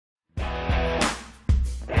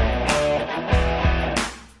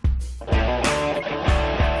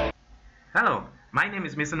My name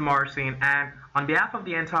is Mr. Morrison, and on behalf of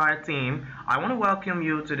the entire team, I want to welcome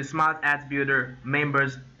you to the Smart Ads Builder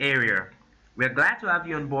members area. We are glad to have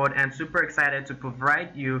you on board and super excited to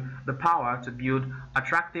provide you the power to build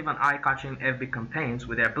attractive and eye-catching FB campaigns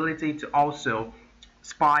with the ability to also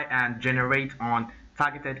spy and generate on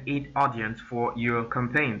targeted hit audience for your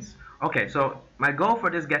campaigns. Okay, so my goal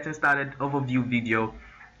for this getting started overview video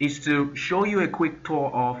is to show you a quick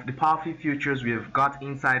tour of the powerful features we've got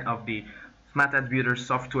inside of the SmartADs Builder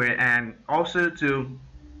software, and also to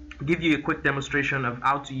give you a quick demonstration of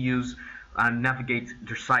how to use and navigate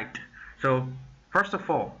the site. So first of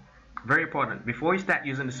all, very important, before you start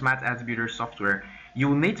using the SmartADs Builder software, you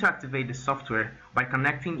will need to activate the software by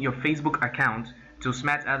connecting your Facebook account to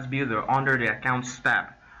SmartADs Builder under the Accounts tab.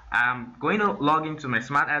 I'm going to log into my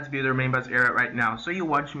SmartADs Builder members area right now, so you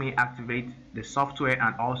watch me activate the software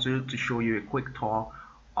and also to show you a quick tour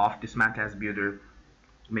of the SmartADs Builder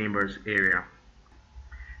members area.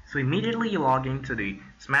 So immediately you log into the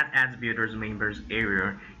SmartADs Builders members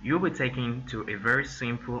area, you'll be taken to a very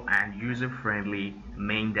simple and user-friendly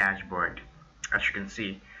main dashboard, as you can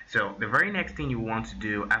see. So the very next thing you want to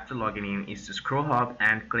do after logging in is to scroll up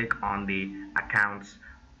and click on the accounts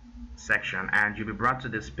section, and you'll be brought to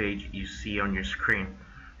this page you see on your screen.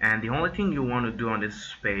 And the only thing you want to do on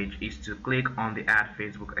this page is to click on the Add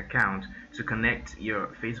Facebook Account to connect your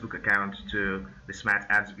Facebook account to the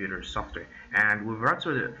SmartADs Builder software. And we're brought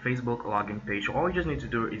to the Facebook login page. All you just need to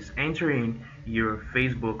do is enter in your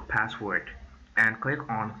Facebook password and click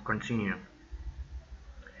on Continue.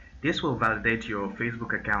 This will validate your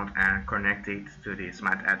Facebook account and connect it to the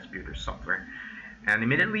SmartADs Builder software. And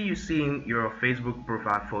immediately you see your Facebook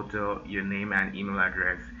profile photo, your name and email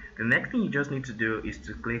address. The next thing you just need to do is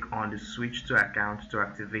to click on the switch to account to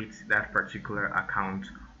activate that particular account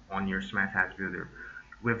on your SmartADs Builder.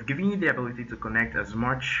 We've given you the ability to connect as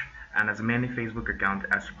much and as many Facebook accounts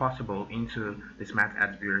as possible into the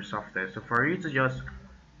SmartADs Builder software. So for you to just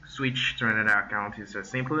switch to another account, it's as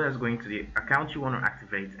simple as going to the account you want to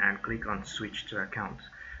activate and click on switch to account.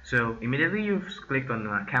 So immediately you've clicked on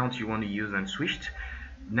an account you want to use and switched.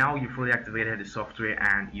 Now you fully activated the software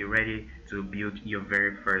and you're ready to build your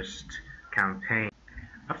very first campaign.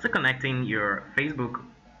 After connecting your Facebook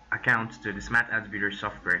account to the SmartADs Builder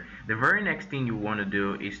software, the very next thing you want to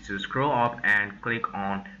do is to scroll up and click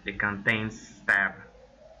on the Campaigns tab.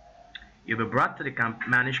 You'll be brought to the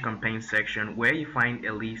Manage Campaigns section, where you find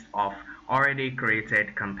a list of already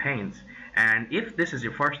created campaigns. And if this is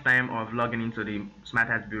your first time of logging into the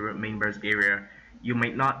SmartADs Builder members area, you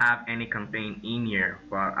might not have any campaign in here,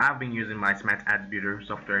 but I've been using my SmartADs Builder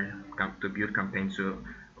software to build campaigns. So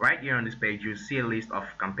right here on this page, you see a list of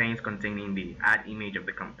campaigns containing the ad image of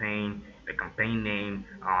the campaign name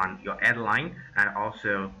on your headline, and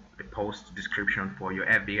also the post description for your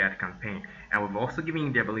FB ad campaign. And we've also given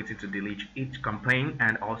you the ability to delete each campaign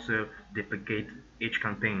and also duplicate each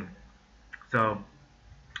campaign. So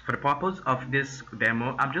for the purpose of this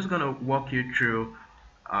demo, I'm just going to walk you through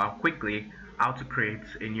quickly how to create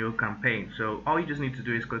a new campaign. So all you just need to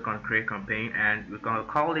do is click on Create Campaign, and we're going to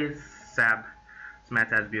call this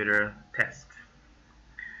SmartADs Builder Test,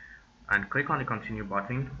 and click on the Continue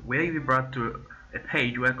button, where you'll be brought to a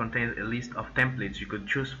page where it contains a list of templates you could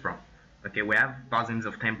choose from. Okay, we have thousands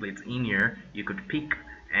of templates in here you could pick,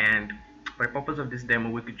 and for the purpose of this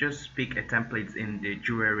demo, we could just pick a template in the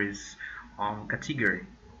jewelries category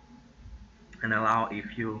and allow a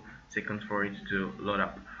few seconds for it to load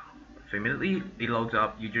up. So immediately it loads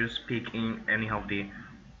up, you just pick in any of the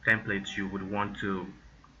templates you would want to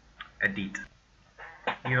edit.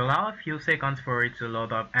 You allow a few seconds for it to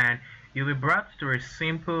load up, and you'll be brought to a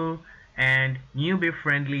simple and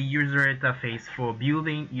newbie-friendly user interface for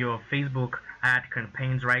building your Facebook ad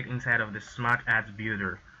campaigns right inside of the SmartADs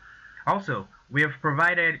Builder. Also, we have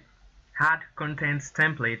provided ad contents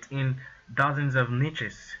templates in dozens of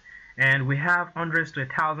niches, and we have hundreds to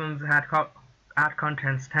thousands ad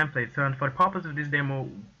contents templates. So, and for the purpose of this demo,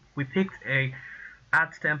 we picked a ad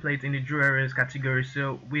template in the jewelries category,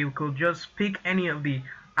 so we could just pick any of the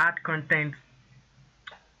ad content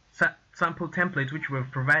sample templates which we've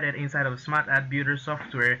provided inside of SmartADs Builder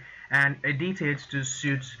software and edit it to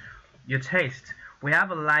suit your taste. We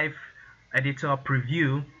have a live editor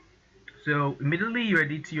preview, so immediately you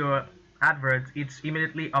edit your advert, it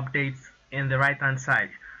immediately updates in the right hand side.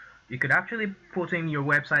 You could actually put in your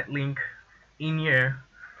website link in here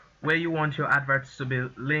where you want your adverts to be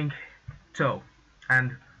linked to,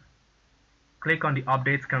 and click on the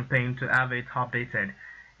update campaign to have it updated.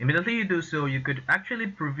 Immediately you do so, you could actually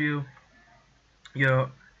preview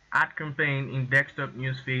your ad campaign in desktop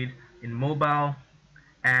newsfeed, in mobile,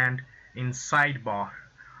 and in sidebar.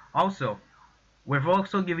 Also, We've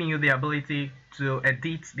also given you the ability to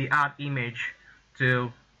edit the ad image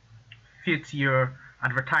to fit your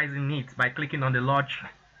advertising needs by clicking on the large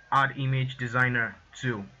ad image designer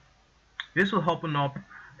tool. This will open up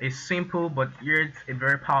a simple but yet a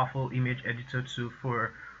very powerful image editor tool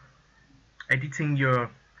for editing your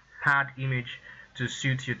ad image to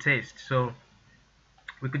suit your taste. So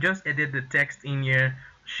we could just edit the text in here,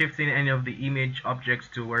 shifting any of the image objects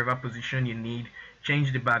to wherever position you need,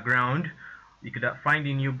 change the background. You could find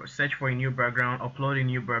a new, search for a new background, upload a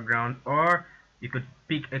new background, or you could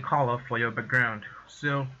pick a color for your background.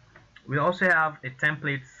 So we also have a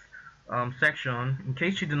templates section. In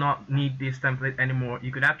case you do not need this template anymore,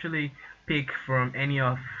 you could actually pick from any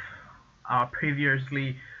of our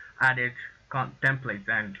previously added templates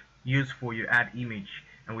and use for your ad image.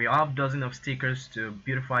 And we have dozens of stickers to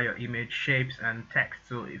beautify your image, shapes, and text.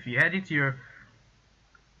 So if you can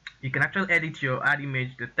actually edit your ad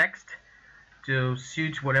image, the text, to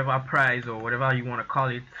suit whatever price or whatever you want to call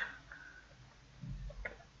it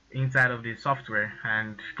inside of the software,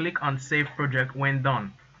 and click on save project when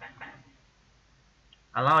done.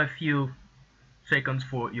 Allow a few seconds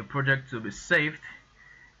for your project to be saved,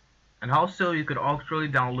 and also you could actually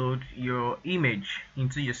download your image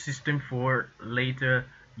into your system for later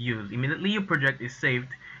use. Immediately your project is saved,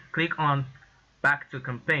 click on back to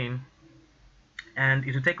campaign, and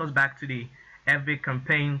it will take us back to the FB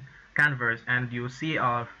campaign canvas, and you'll see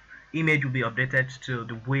our image will be updated to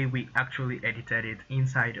the way we actually edited it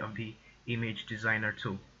inside of the image designer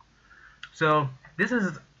tool. So this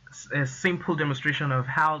is a simple demonstration of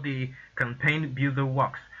how the campaign builder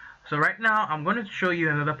works. So right now I'm going to show you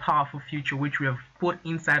another powerful feature which we have put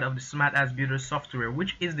inside of the SmartADs builder software,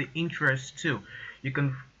 which is the interest tool. You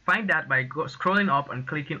can find that by scrolling up and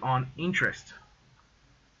clicking on interest.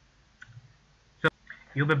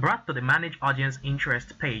 You'll be brought to the Manage Audience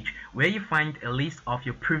Interest page, where you find a list of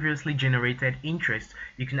your previously generated interests.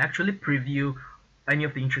 You can actually preview any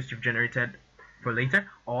of the interests you've generated for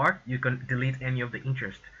later, or you can delete any of the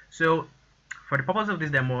interest. So for the purpose of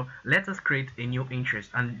this demo, let us create a new interest,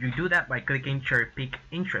 and you do that by clicking cherry pick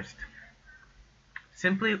interest.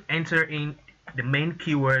 Simply enter in the main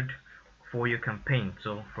keyword for your campaign.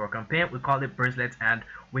 So for a campaign, we call it bracelets, and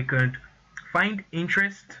we could find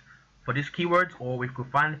interest for this keyword, or we could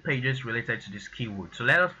find pages related to this keyword. So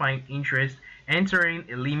let us find interest, entering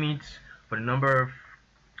a limit for the number of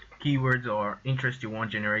keywords or interest you want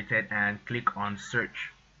generated, and click on search.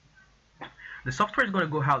 The software is going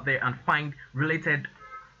to go out there and find related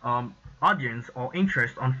audience or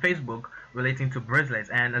interest on Facebook relating to bracelets,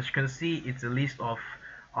 and as you can see, it's a list of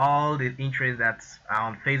all the interests that's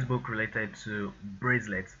on Facebook related to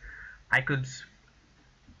bracelets. I could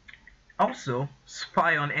also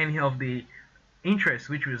spy on any of the interest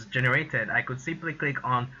which was generated. I could simply click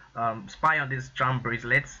on spy on this charm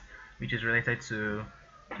bracelets, which is related to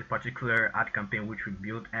the particular ad campaign which we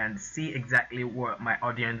built, and see exactly what my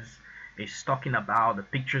audience is talking about, the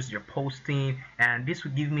pictures you're posting, and this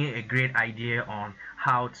would give me a great idea on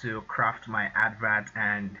how to craft my advert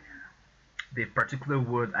and the particular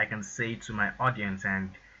word I can say to my audience.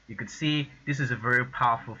 And you could see this is a very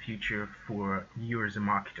powerful feature for you as a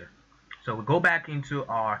marketer. So we go back into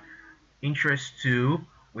our interest tool,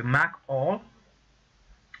 we mark all,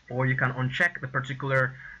 or you can uncheck the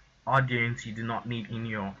particular audience you do not need in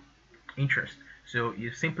your interest. So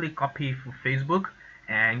you simply copy for Facebook,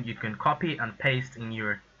 and you can copy and paste in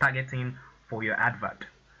your targeting for your advert.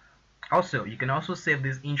 Also, you can also save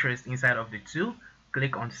this interest inside of the tool.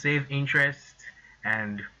 Click on save interest,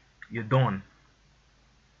 and you're done.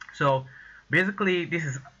 So basically this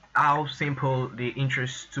is how simple the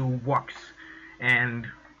interest tool works. And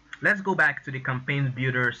let's go back to the campaign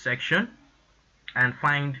builder section and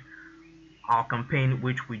find our campaign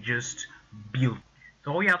which we just built.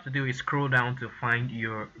 So all you have to do is scroll down to find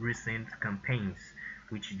your recent campaigns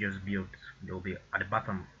which you just built. They'll be at the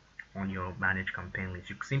bottom on your manage campaign list.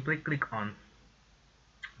 You simply click on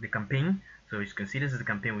the campaign. So as you can see, this is the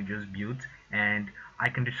campaign we just built, and I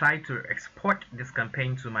can decide to export this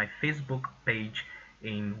campaign to my Facebook page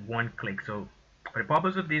in one click. So for the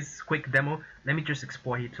purpose of this quick demo, let me just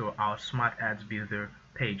export it to our SmartADs builder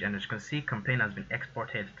page, and as you can see, campaign has been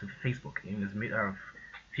exported to Facebook in a matter of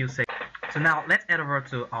few seconds. So now let's head over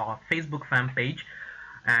to our Facebook fan page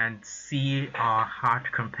and see our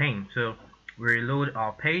ad campaign. So we reload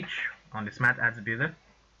our page on the SmartADs builder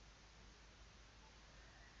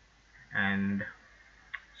and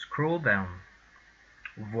scroll down.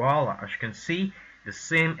 Voila, as you can see, the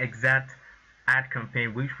same exact ad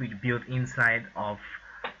campaign which we built inside of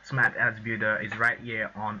SmartADs builder is right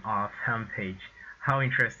here on our fan page. How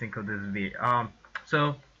interesting could this be?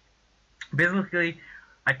 So Basically,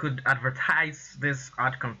 I could advertise this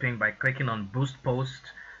ad campaign by clicking on boost post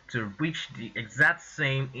to reach the exact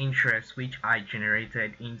same interest which I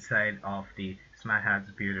generated inside of the Smart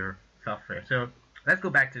Ads Builder software. So let's go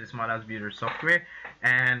back to the Smart Ads Builder software,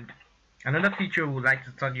 and another feature we would like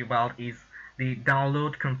to talk about is the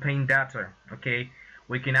download campaign data. Okay,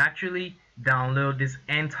 we can actually download this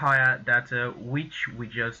entire data which we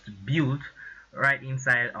just built right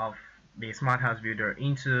inside of the Smart Ads Builder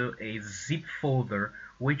into a zip folder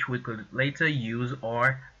which we could later use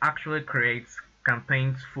or actually create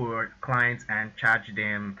campaigns for clients and charge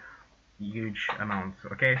them huge amounts.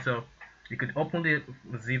 Okay, so you could open the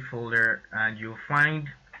zip folder and you'll find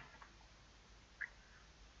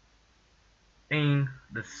in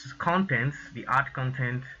the contents, the ad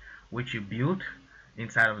content which you built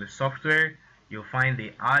inside of the software. You'll find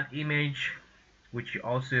the ad image which you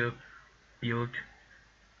also built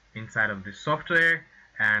inside of the software,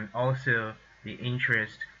 and also the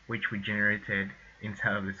interest which we generated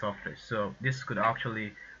inside of the software. So this could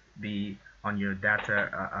actually be on your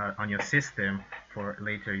data, on your system for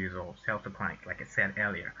later use or sell to clients, like I said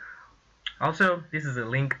earlier. Also, this is a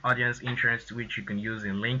link audience interest which you can use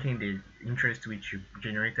in linking the interest which you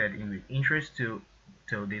generated in the interest to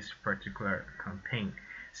this particular campaign.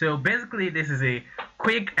 So basically, this is a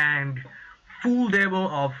quick and full demo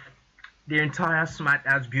of the entire Smart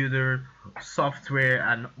Ads Builder software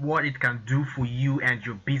and what it can do for you and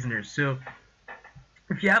your business. So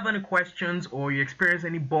if you have any questions or you experience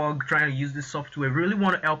any bug trying to use this software, really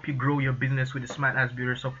want to help you grow your business with the Smart Ads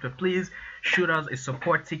Builder software, please shoot us a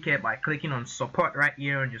support ticket by clicking on support right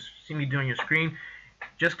here and just see me on your screen.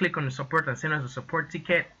 Just click on the support and send us a support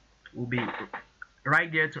ticket. We'll be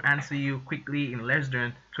right there to answer you quickly in less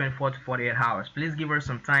than 24 to 48 hours. Please give us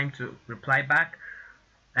some time to reply back.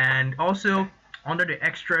 And also under the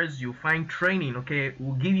extras you'll find training. Okay,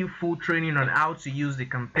 we'll give you full training on how to use the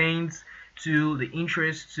campaigns to the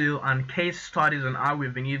interest to and case studies on how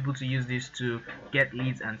we've been able to use this to get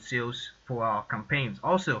leads and sales for our campaigns.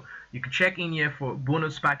 Also, you can check in here for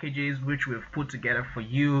bonus packages which we've put together for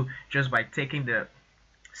you just by taking the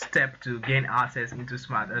step to gain access into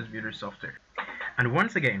Smart Ads Builder software. And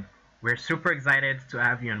once again, we're super excited to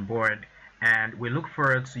have you on board, and we look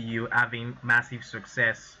forward to you having massive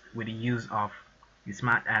success with the use of the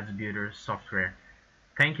Smart Ads Builder software.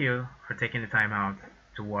 Thank you for taking the time out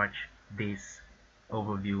to watch this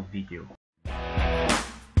overview video.